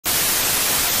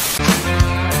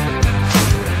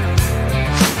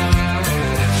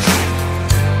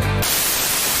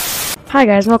Hi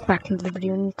guys, welcome back to the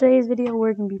video. In today's video,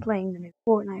 we're going to be playing the new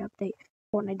Fortnite update.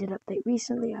 Fortnite did update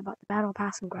recently. I bought the battle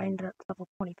pass and grinded up to level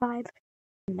 25.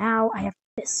 And now I have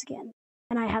this skin.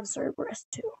 And I have Cerberus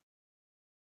too.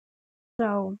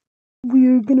 So,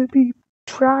 we're going to be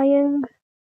trying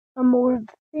some more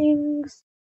things.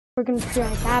 We're going to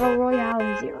try Battle Royale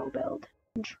and Zero build.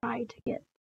 And try to get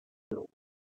through.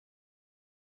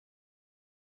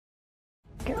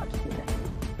 Okay, let's do this.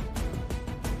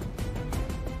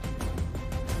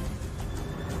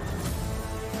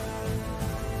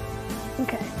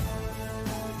 Okay.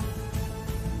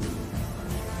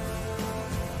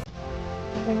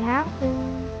 Nothing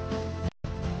happened.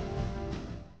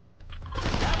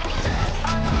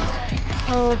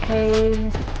 Okay,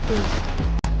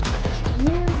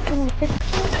 you're gonna fix it.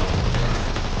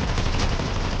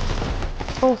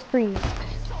 Full screen.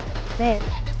 There.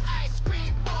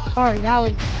 Sorry, that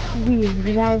was weird.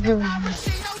 That was really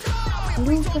weird.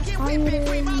 Lose the fighting.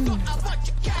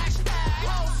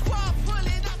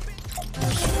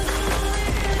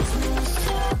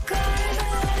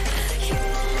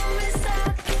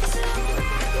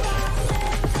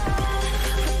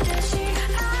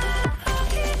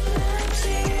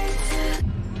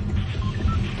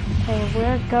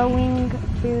 We're going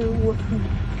to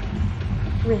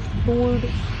restored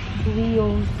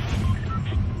wheels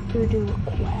to do a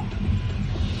quest.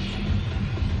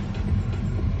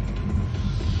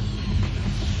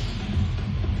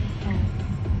 And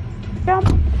jump.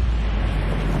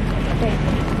 Okay.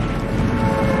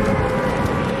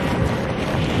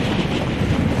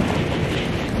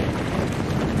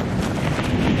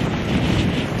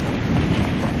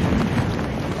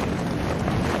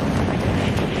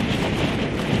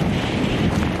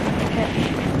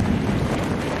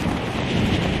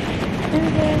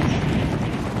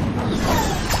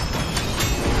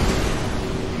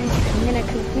 I'm gonna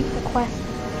complete the quest.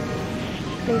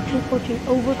 Day 214,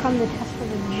 overcome the test of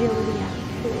agility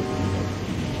after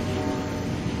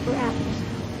we're at this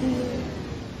here.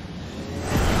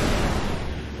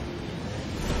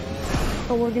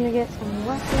 So we're gonna get some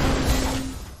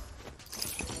weapons.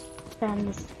 Then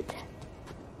this is the test.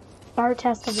 Start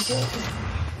test of agility.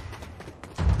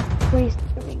 Waste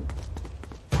the ring.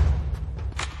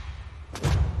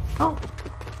 Oh!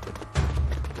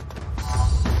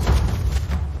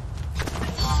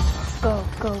 Go,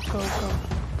 go, go, go.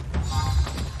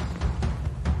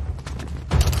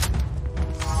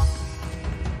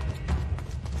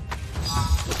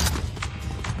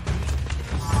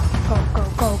 Go,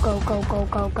 go, go, go, go,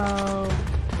 go, go.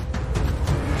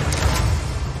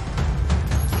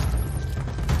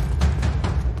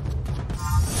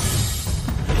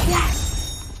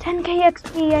 Yes! 10k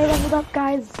XP, I leveled up,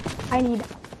 guys. I need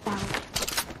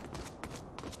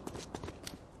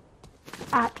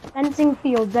at fencing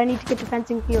fields. I need to get to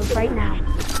fencing fields right now.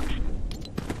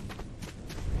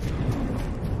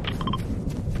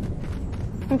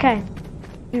 Okay,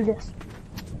 do this.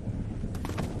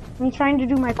 I'm trying to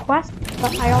do my quest,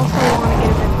 but I also want to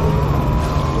get a fencing field.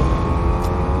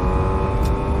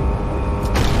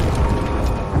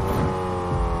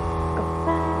 Go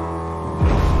fast.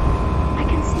 I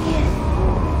can see it.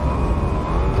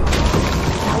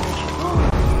 Ouch.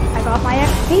 I got my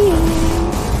XP.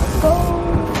 Go.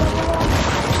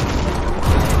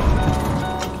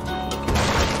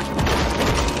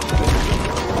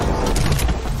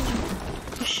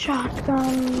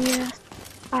 Shotgun, yes.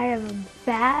 I have a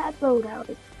bad loadout.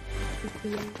 It's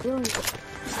really good.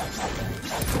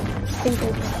 Think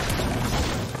of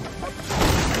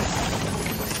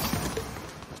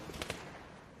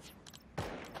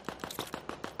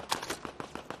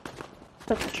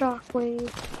the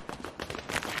shockwave.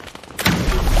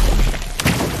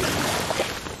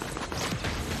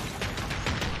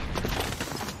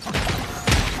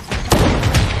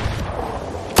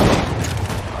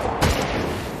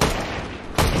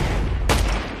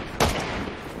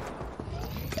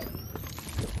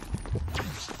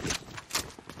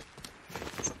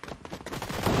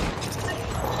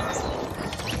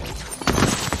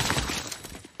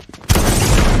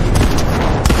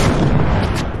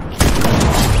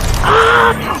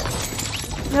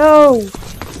 No!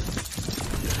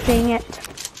 Dang it.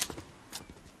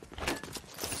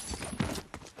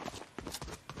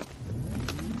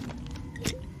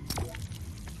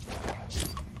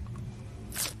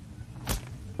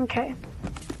 Okay.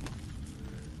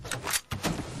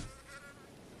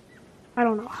 I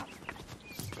don't know how to do it.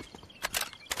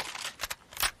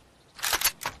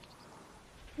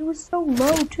 It was so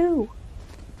low too.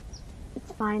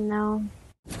 It's fine though.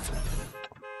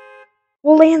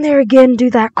 We'll land there again,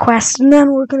 do that quest, and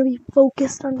then we're gonna be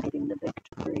focused on getting the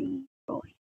victory.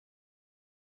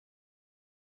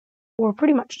 we're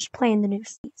pretty much just playing the new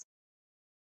season.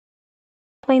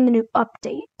 Playing the new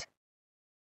update.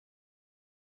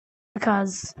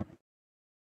 Because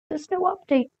this new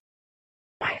update,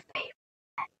 my favorite.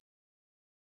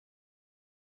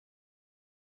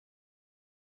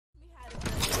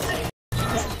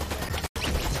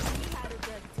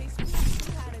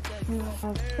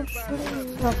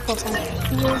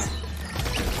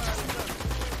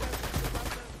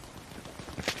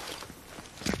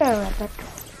 Terrific.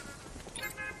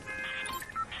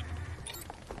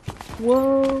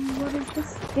 Whoa, what is this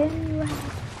skin you have?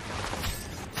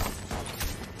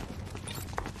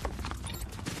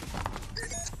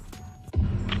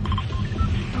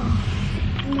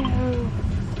 Oh, no.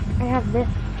 I have this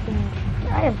thing.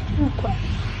 I have 2 quests.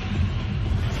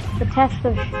 The test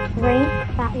of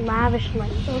strength at lavish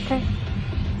length. Okay.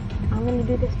 I'm gonna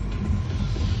do this.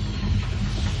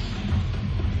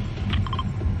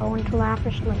 Go into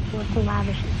lavish length. Go into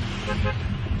lavish length.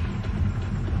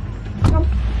 Jump.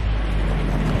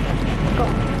 Go.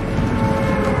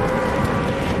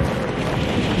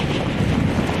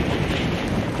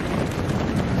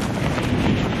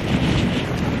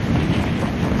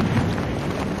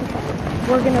 Okay.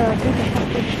 We're gonna do the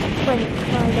test of strength.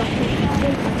 I don't think that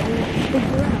is.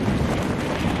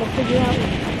 We'll figure out.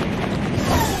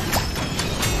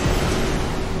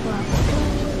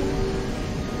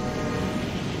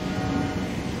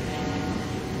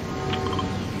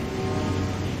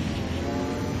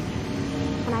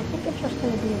 And I think it's just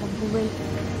going to be a break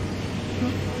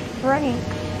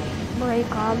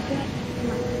object.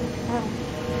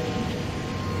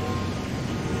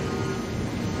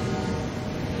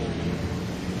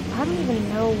 I don't even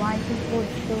know why people are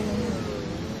still in this.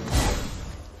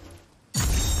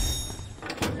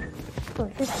 Oh,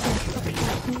 this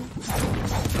construction.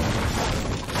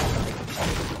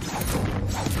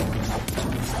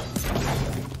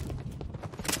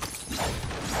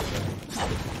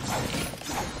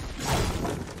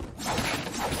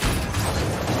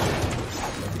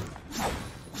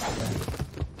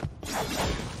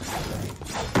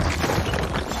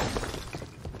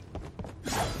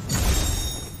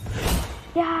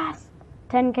 Yes!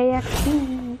 10k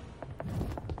XP!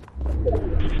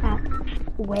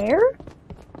 Where?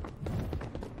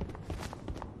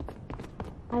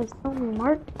 I saw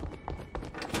marked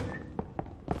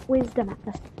wisdom at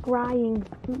the scrying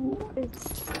food.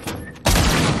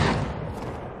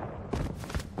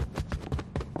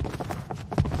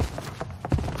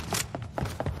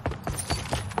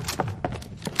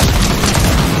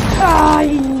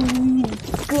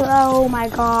 Oh my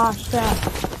gosh.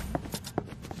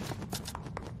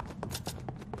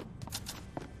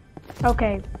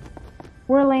 Okay.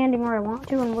 We're landing where I want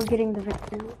to and we're getting the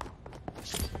victory.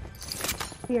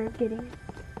 We are getting it.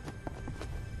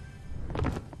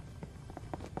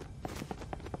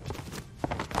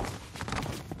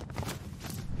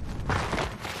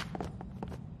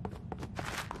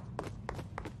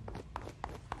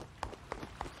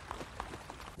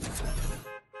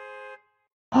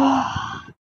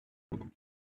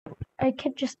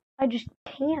 I just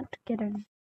can't get a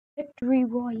victory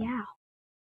royale.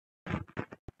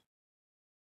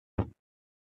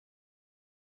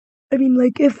 I mean,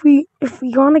 like, if we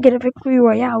want to get a victory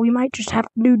royale, we might just have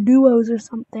to do duos or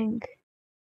something.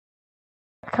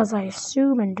 Because I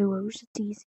assume in duos it's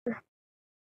easier.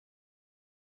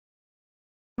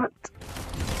 But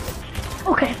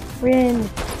okay, we're in.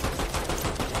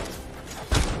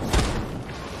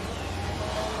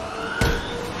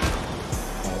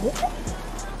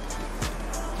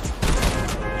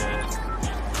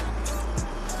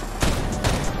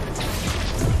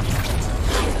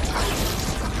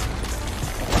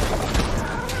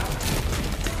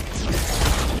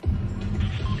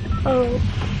 Oh,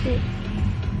 shit.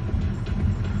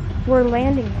 We're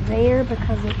landing there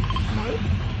because it's night.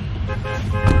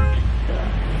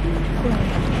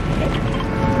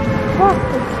 Oh,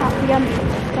 it's top the end.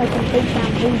 So I can take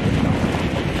down these.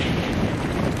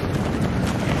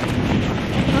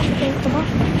 Come on.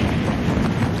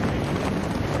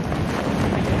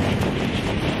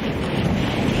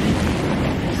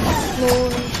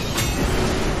 Lord.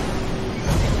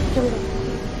 Here we go.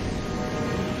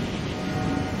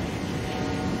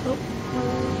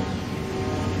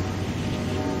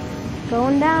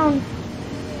 Going down.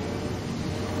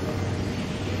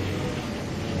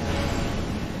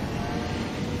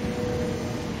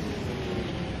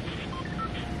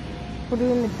 We're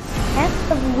doing the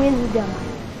test of wisdom.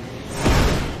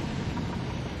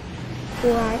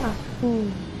 Or I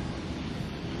assume.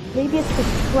 Maybe it's the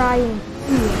scrying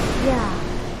pool. Yeah.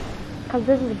 Because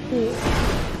this is a pool.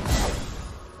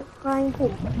 The scrying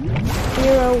pool.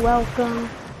 Hero, welcome.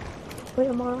 Wait,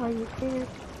 Amara, are you scared?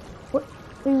 What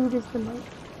food is the most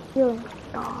filling?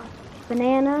 God.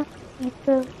 Banana,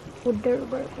 pizza, or dirt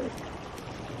burgers?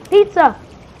 Pizza!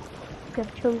 You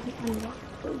have chosen unlocked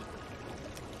food.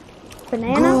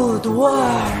 Banana? Good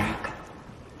work.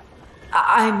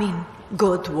 I mean,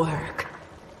 good work.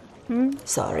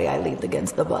 Sorry, I leaned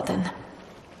against the button.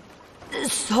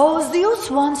 So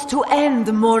Zeus wants to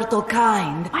end mortal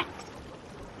kind. What?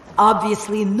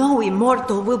 Obviously, no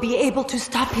immortal will be able to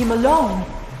stop him alone.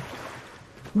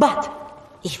 But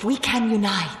if we can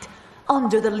unite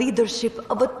under the leadership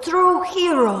of a true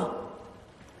hero,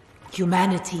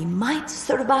 humanity might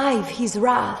survive his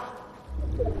wrath.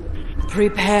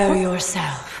 Prepare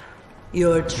yourself.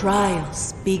 Your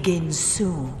trials begin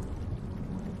soon.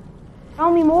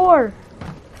 Tell me more!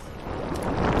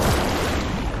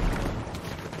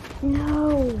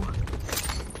 No!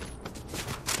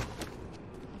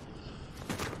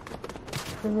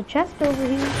 There's a chest over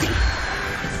here.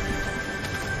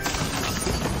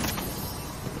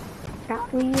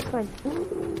 Got me if I do.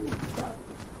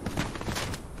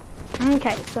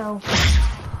 Okay, so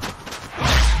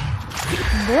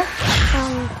this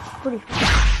sounds pretty fun.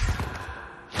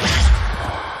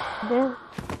 This.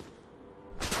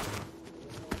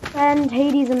 Send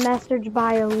Hades a message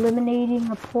by eliminating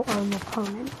an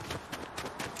opponent.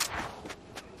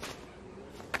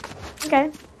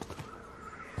 Okay.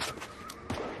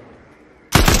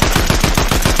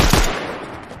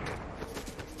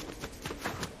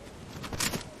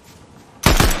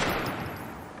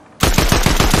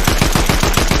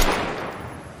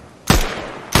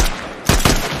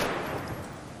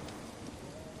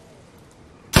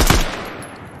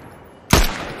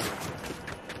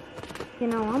 You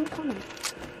know, I'm coming.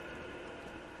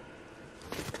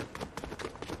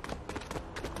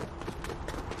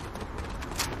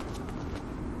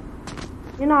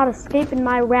 You're not escaping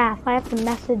my wrath. I have to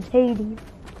message Hades.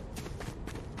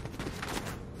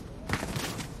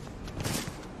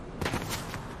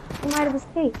 You might have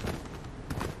escaped.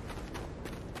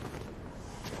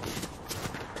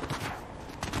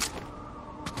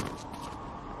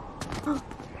 Oh.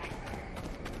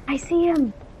 I see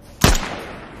him.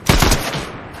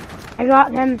 I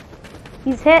got him.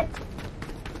 He's hit.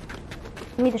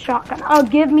 Give me the shotgun. Oh,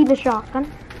 give me the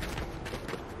shotgun.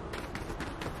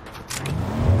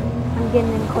 I'm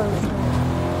getting in close.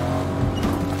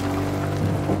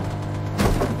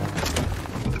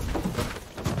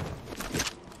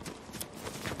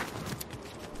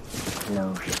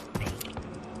 No shit.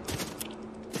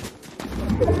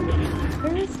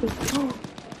 Where is he? Oh,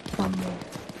 somewhere.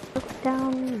 Look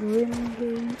down,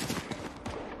 grim.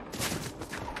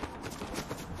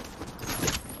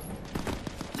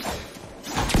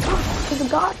 The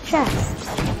god chest.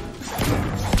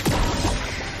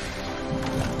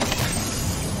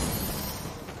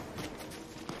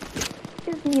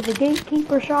 Gives me the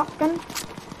gatekeeper shotgun.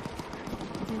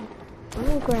 I'm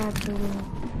gonna grab the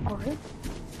alright.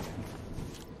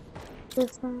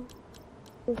 This side.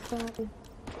 This side.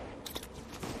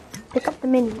 Pick up the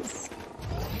minis.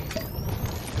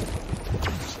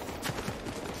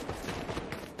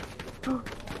 Oh.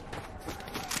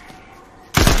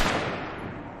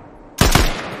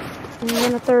 And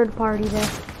then a third party there.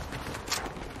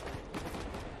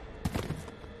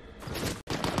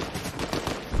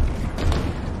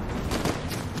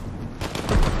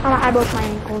 I broke my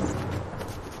ankles.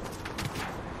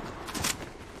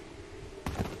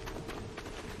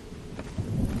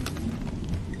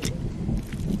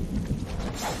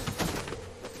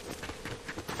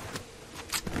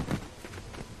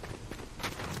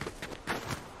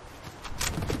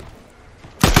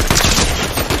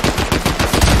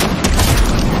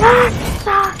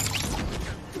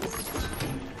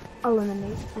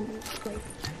 Eliminate enemy place.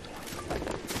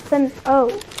 Then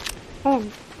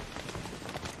and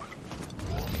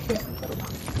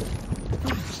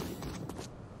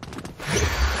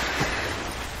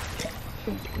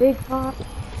big pot.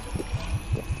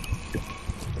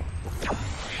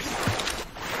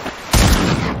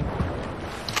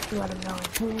 Let him know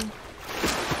I'm here.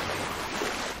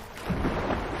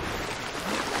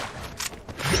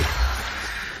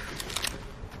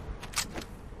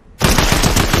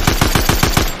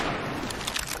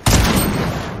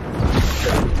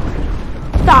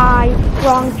 Die.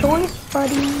 Wrong choice,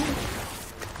 buddy.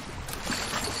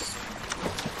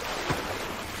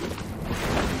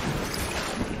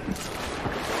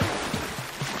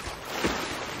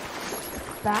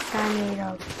 That guy made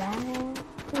a bad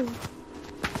thing.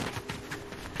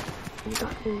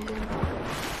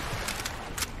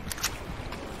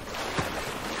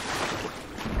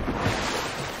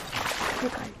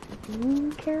 Okay,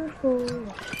 be careful.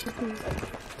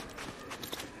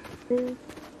 good.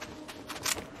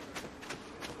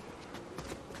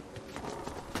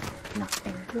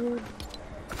 Nothing good.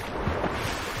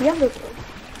 The other good.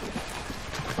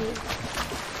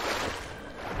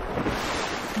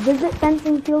 Visit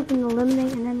fencing fields and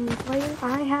eliminate an enemy player.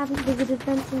 I haven't visited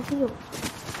fencing fields.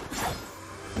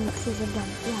 And this is a done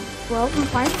one. Well, I'm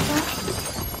fine with that.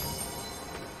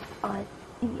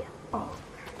 Yeah. Oh.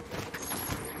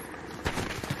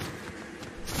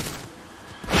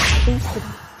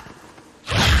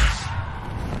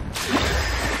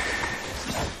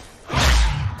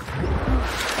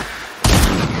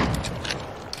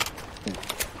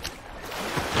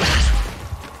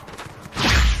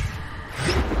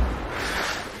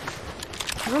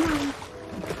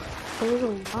 There's a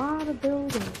lot of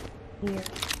buildings here.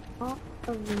 Lot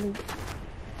of loot.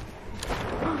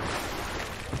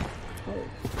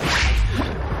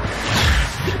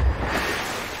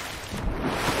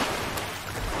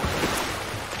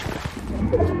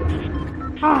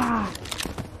 Ah!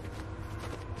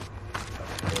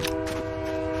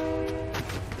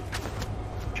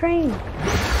 Train!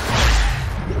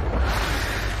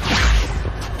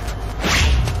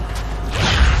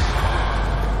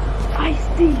 Ice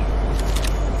tea!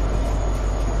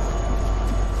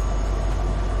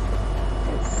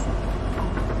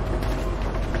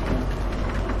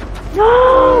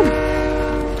 No!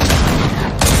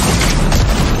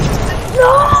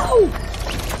 No!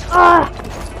 Ah!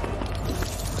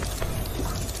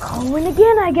 Going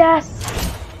again, I guess.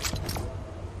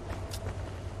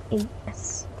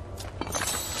 Yes.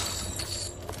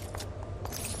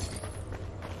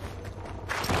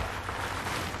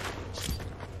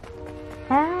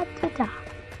 Had to die.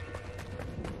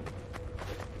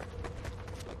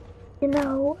 You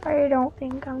know, I don't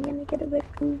think I'm gonna get a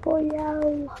victory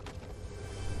Royale.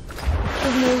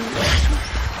 There's no way.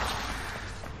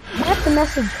 I have to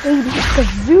message Hades because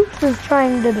Zeus is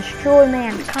trying to destroy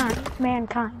mankind.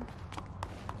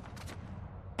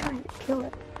 Trying to kill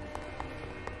it.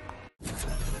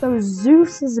 So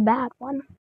Zeus is a bad one.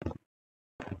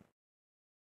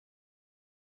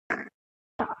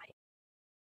 Die.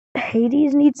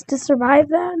 Hades needs to survive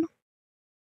then.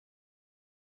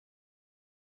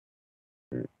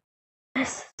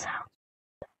 This sounds.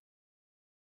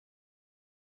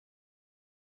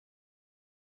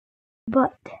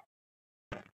 But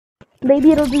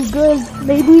maybe it'll do good.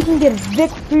 Maybe we can get a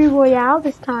victory Royale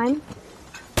this time.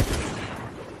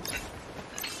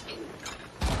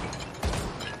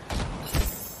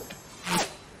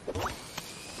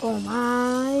 Oh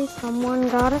my, someone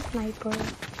got a sniper.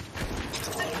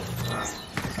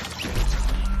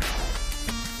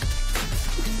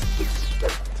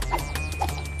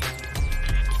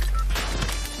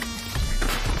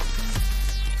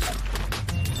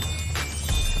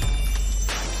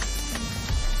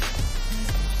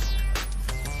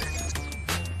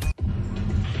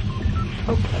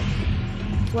 Okay,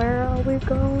 where are we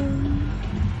going?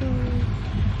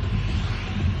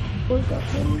 We're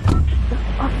going.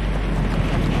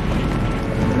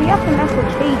 We have to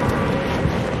message Hades.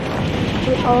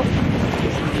 Oh.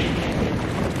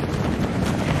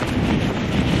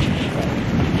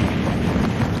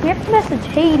 We have to message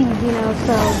Hades, you know,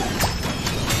 so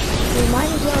we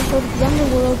might as well go to the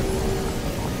underworld.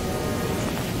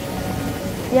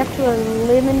 You have to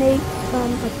eliminate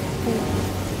some things.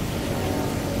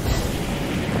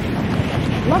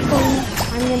 Luckily,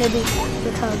 I'm gonna do that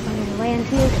because I'm gonna land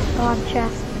here, God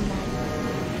chest, and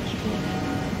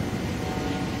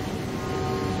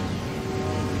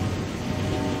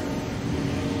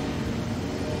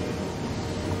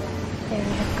then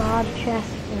there's a God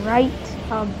chest right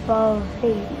above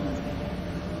Hades.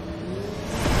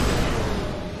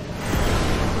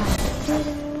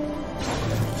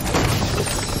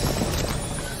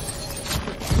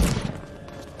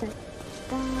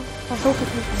 I hope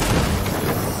it's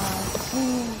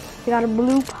we got a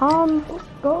blue pump. Let's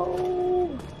go.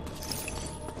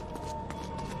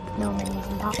 No minis,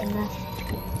 I'm popping this.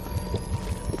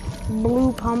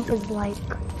 Blue pump is like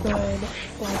good,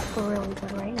 like for really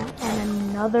good right now. And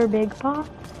another big pop.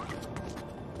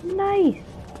 Nice.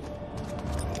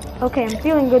 Okay, I'm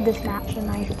feeling good this match, and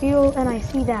I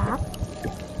see that.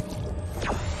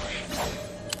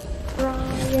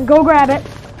 Ryan, go grab it.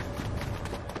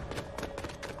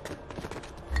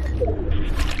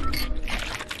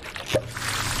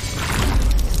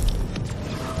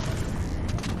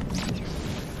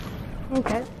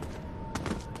 Okay.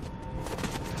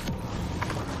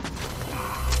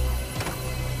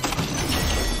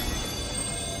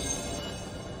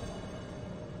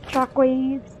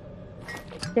 Shockwaves.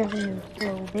 There's a new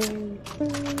slow berry.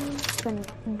 Gonna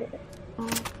get it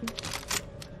on.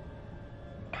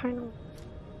 kind of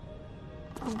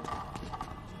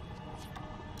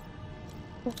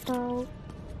so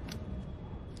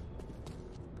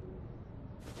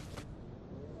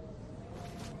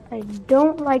I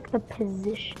don't like the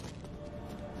position.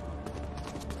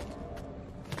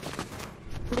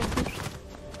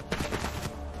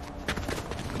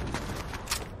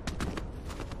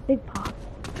 Big pop.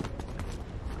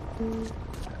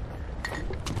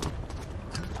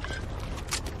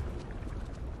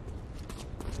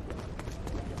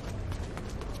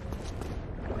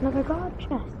 Another god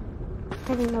chest.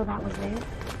 I didn't know that was there.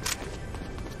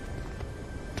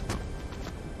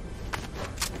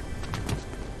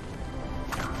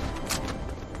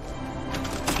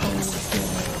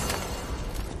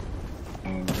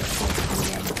 And this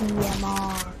will be a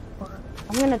DMR.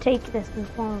 I'm gonna take this and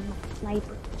form a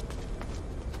sniper.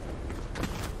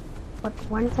 But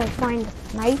once I find a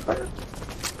sniper,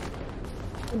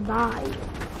 goodbye.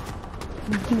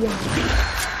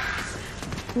 DMR.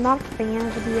 I'm not a fan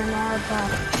of the DMR, but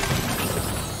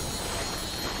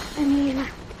I mean,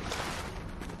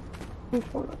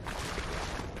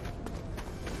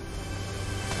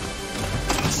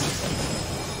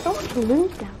 so much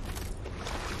loot down.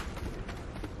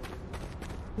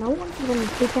 No one's even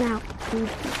taken out food.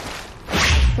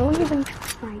 Don't even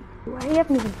try. I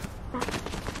haven't even that.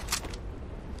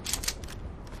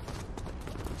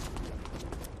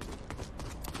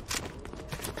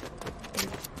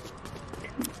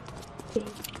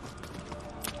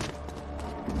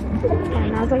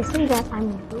 And as I say that,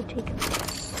 I'm going to go take it.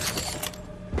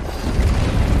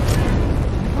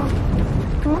 Oh,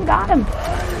 someone got him.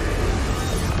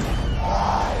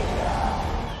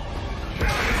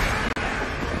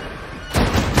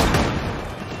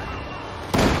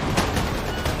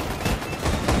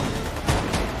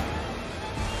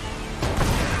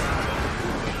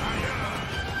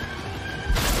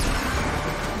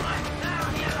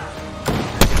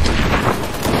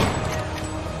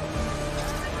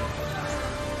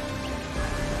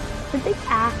 Did they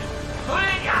act?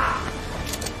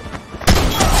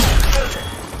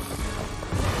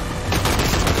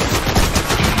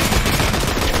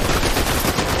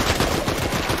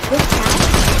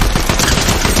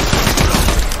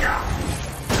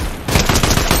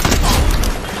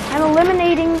 I'm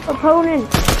eliminating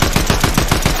opponents.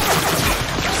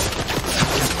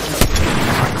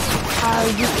 Are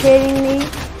you kidding me?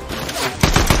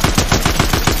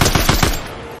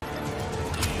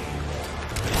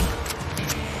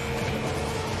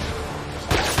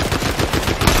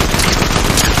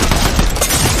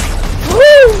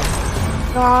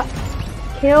 Got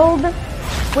killed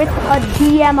with a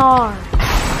DMR.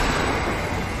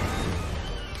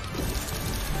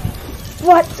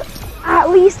 What? At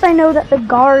least I know that the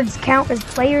guards count as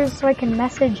players so I can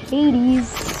message Hades.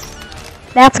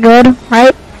 That's good,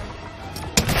 right?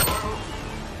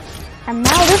 And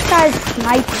now this guy's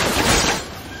sniping.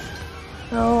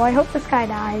 So I hope this guy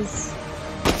dies.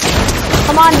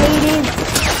 Come on, Hades.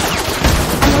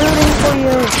 I'm rooting for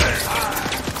you.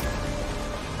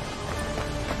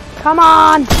 Come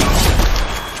on!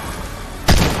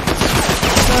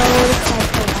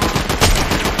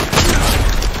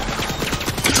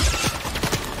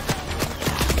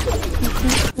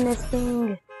 Keep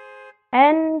missing.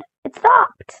 And it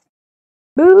stopped!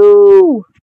 Boo!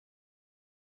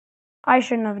 I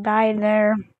shouldn't have died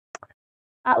there.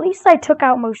 At least I took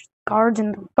out most guards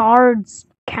and the guards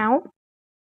count.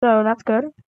 So that's good.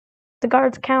 The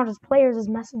guards count as players as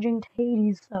messaging to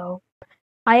Hades, so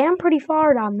I am pretty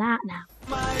far on that now.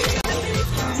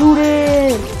 Shoot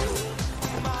it!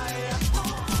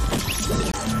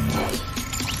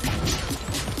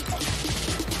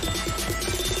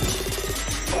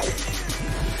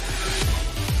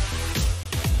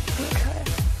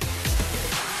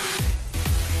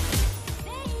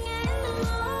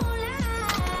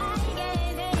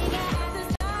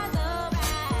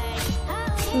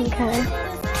 Okay.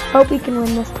 Hope we can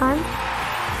win this time.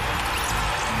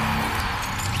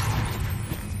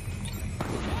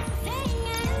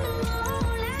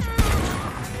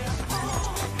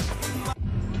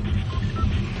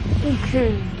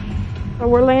 Okay, so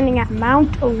we're landing at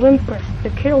Mount Olympus to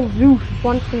kill Zeus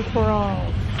once and for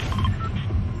all.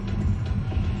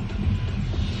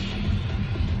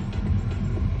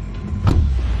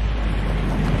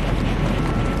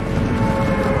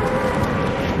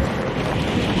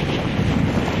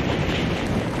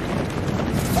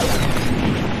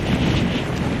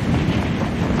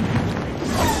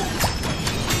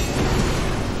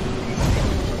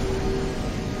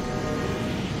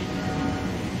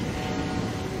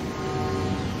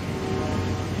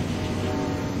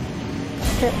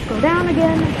 Let's go down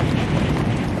again.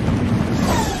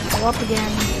 go up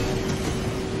again.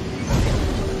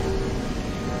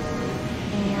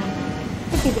 And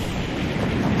I think he did.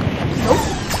 Nope.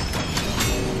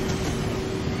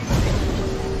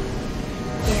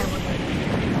 Yeah, we're good.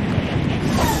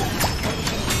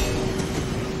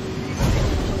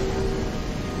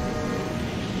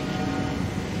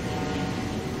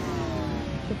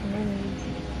 Get the minis.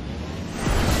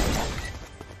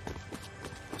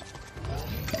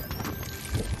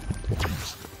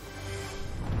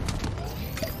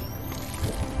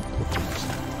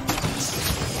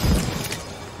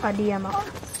 A DMR.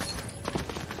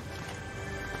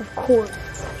 Of course.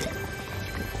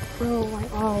 Bro, I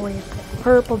always get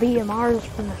purple DMRs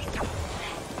from the shop.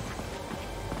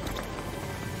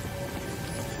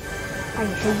 I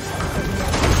hate purple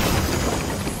DMRs.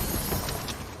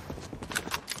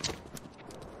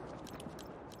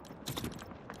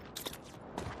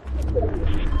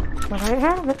 But I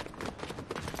have it.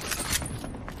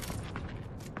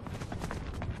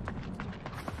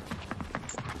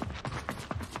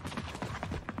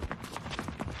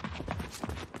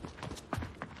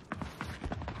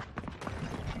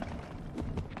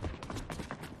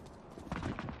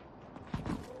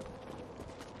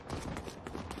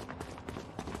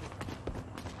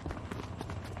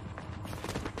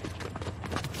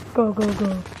 Go, go,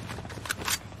 go.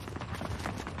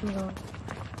 Go.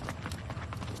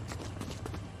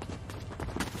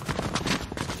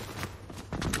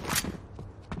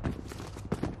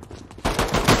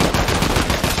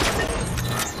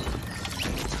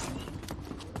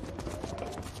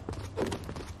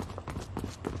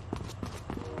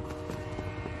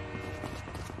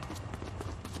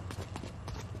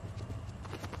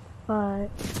 But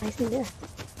I see this.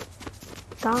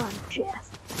 God chest.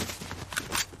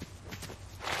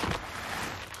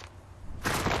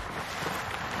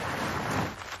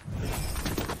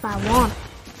 I want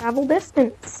travel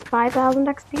distance, 5,000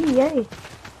 XP, yay!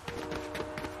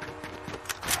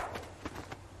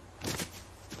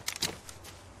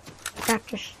 That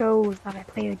just shows that I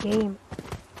play the game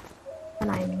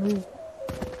and I move.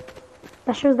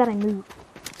 That shows that I move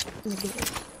in the game.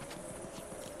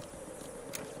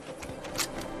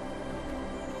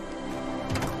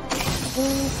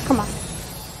 Come on,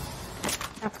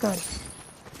 that's good.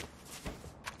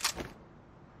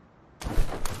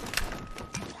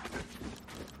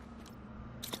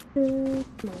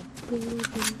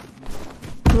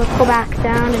 Let's go back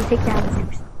down and take down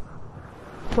Zeus.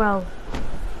 Well,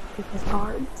 take his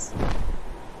guards.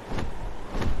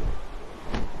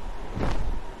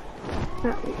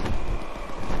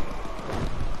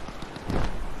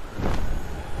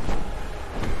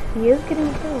 He is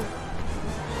getting killed.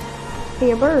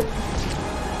 Hey, a bird.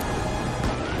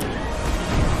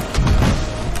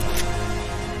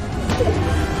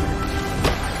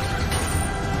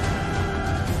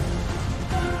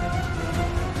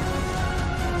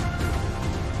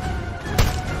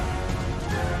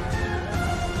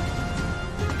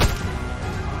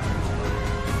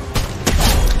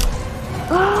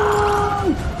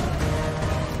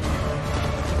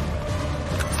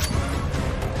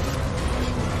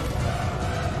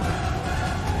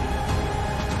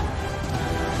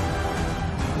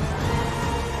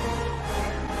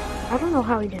 I don't know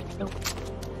how he didn't know.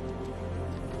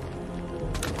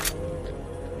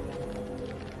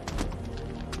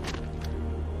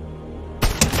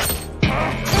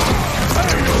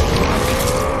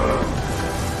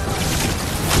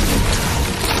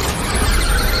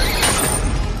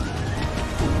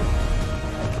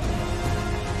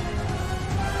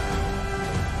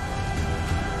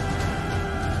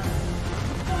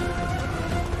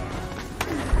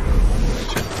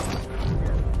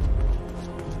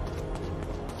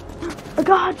 A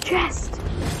god chest!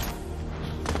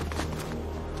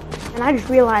 And I just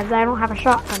realized I don't have a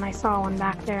shotgun. I saw one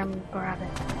back there. I'm gonna grab it.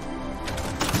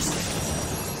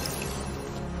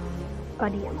 A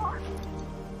DMR.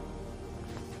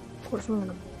 Of course, I'm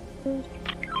gonna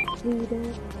read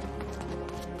it.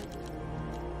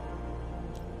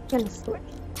 Gonna switch.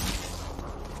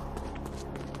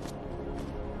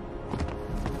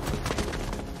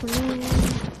 Where are you?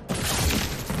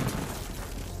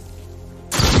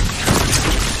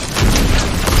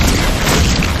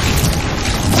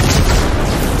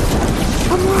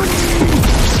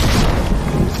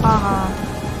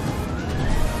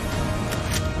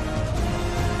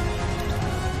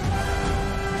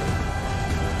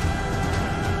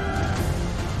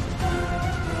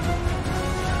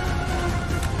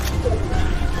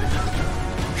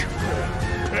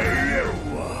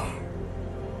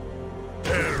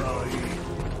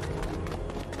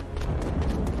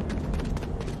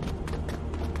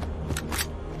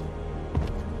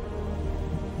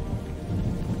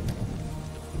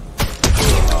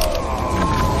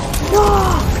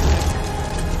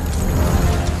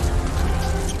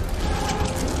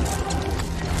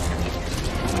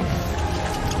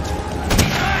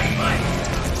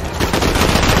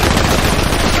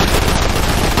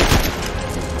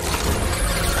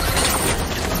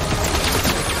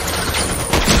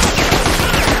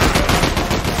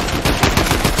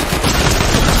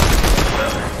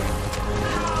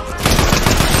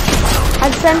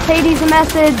 sent Hades a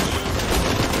message.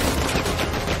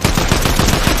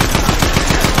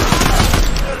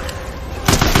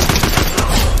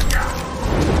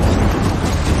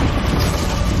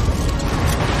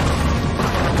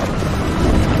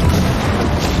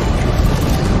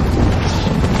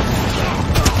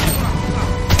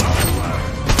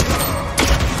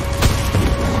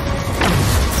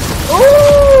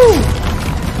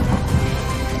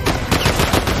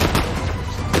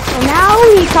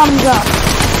 He comes up.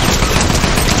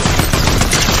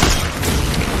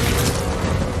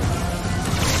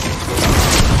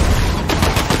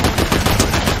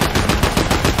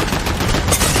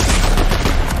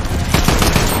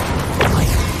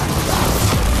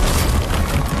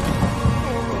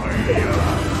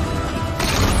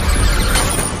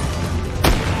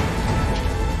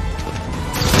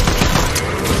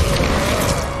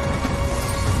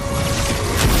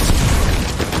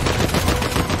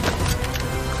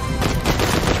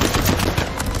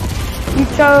 He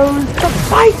chose to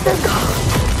fight the god.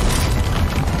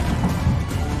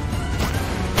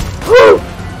 Woo!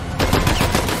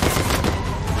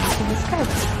 This guy.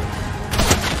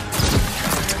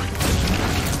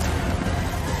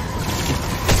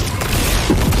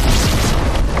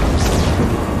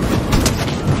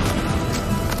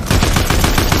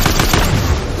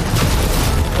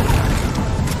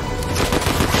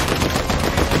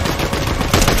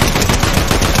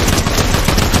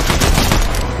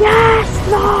 Yes,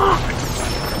 locked!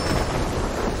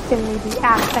 Give me the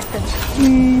aspect of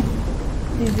speed.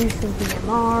 Do some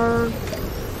DMR.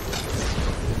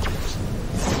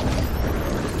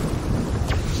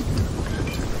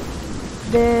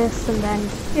 This and then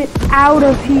get out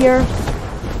of here.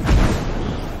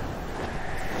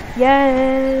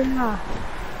 Yeah.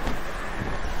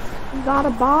 We got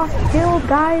a boss killed,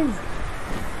 guys.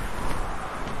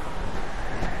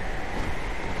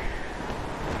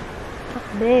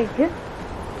 Big.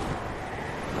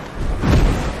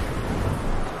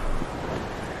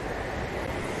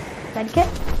 Medkit.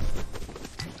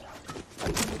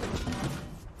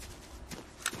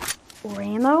 More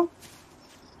ammo.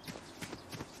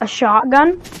 A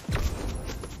shotgun.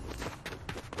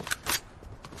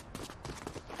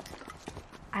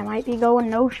 I might be going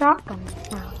no shotgun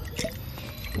now.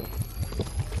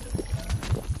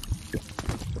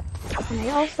 And I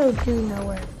also do know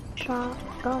where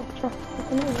shotgun just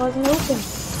and it wasn't open.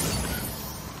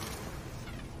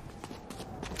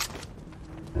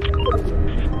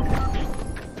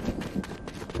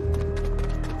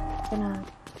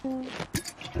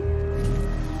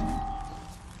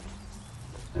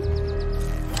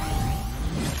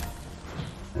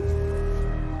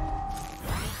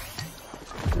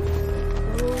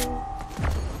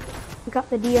 We got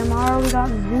the DMR, we got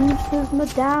Zeus's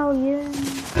medallion.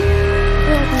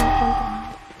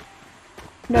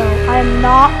 No, I am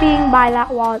not being by that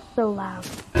wall, it's so loud.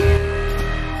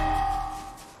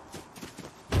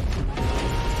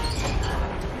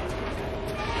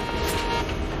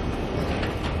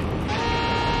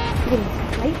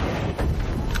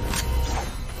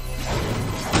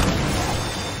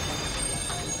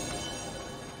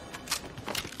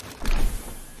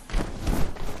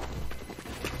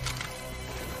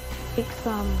 Take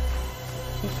some.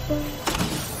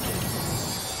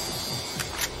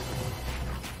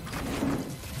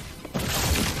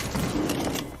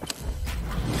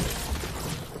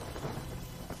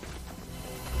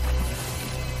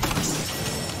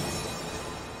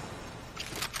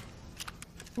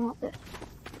 I want this.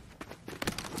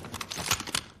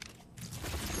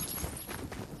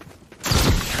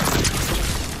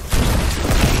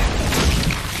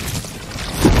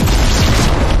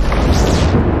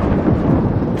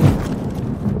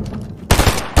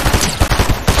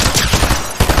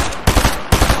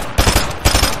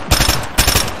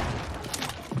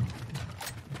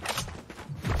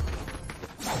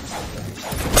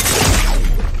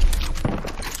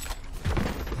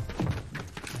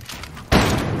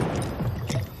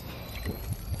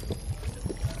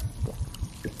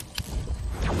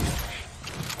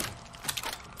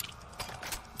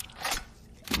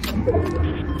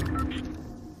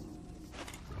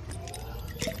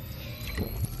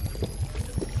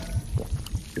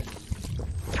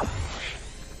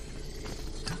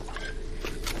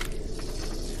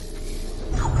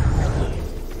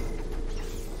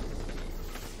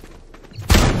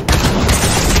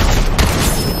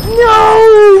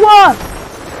 No!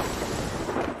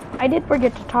 I did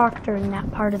forget to talk during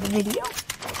that part of the video.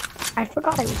 I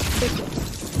forgot I was speaking.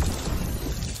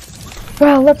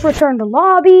 Well, let's return to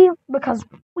lobby, because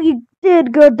we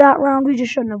did good that round. We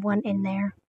just shouldn't have went in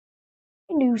there.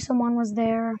 I knew someone was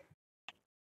there.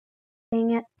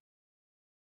 Dang it.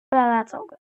 But that's all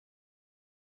good.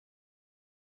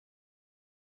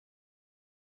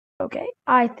 Okay,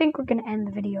 I think we're gonna end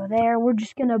the video there. We're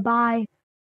just gonna buy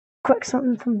quick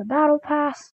something from the battle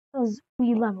pass because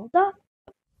we leveled up.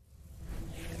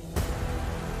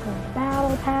 The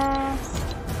battle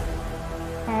pass,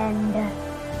 and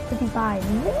if you buy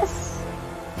this,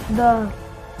 the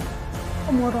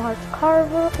Immortal Hearts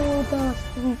Carver or the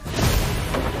Sweet.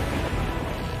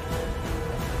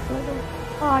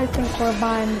 I think we're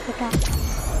buying the pickaxe.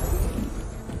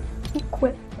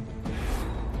 Equip.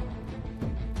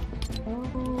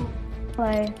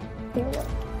 Play. Here.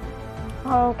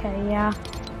 Okay, yeah.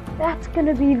 That's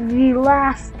gonna be the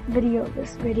last video of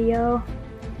this video.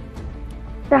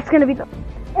 That's gonna be the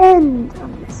end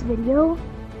of this video.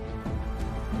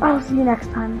 I'll see you next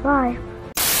time. Bye.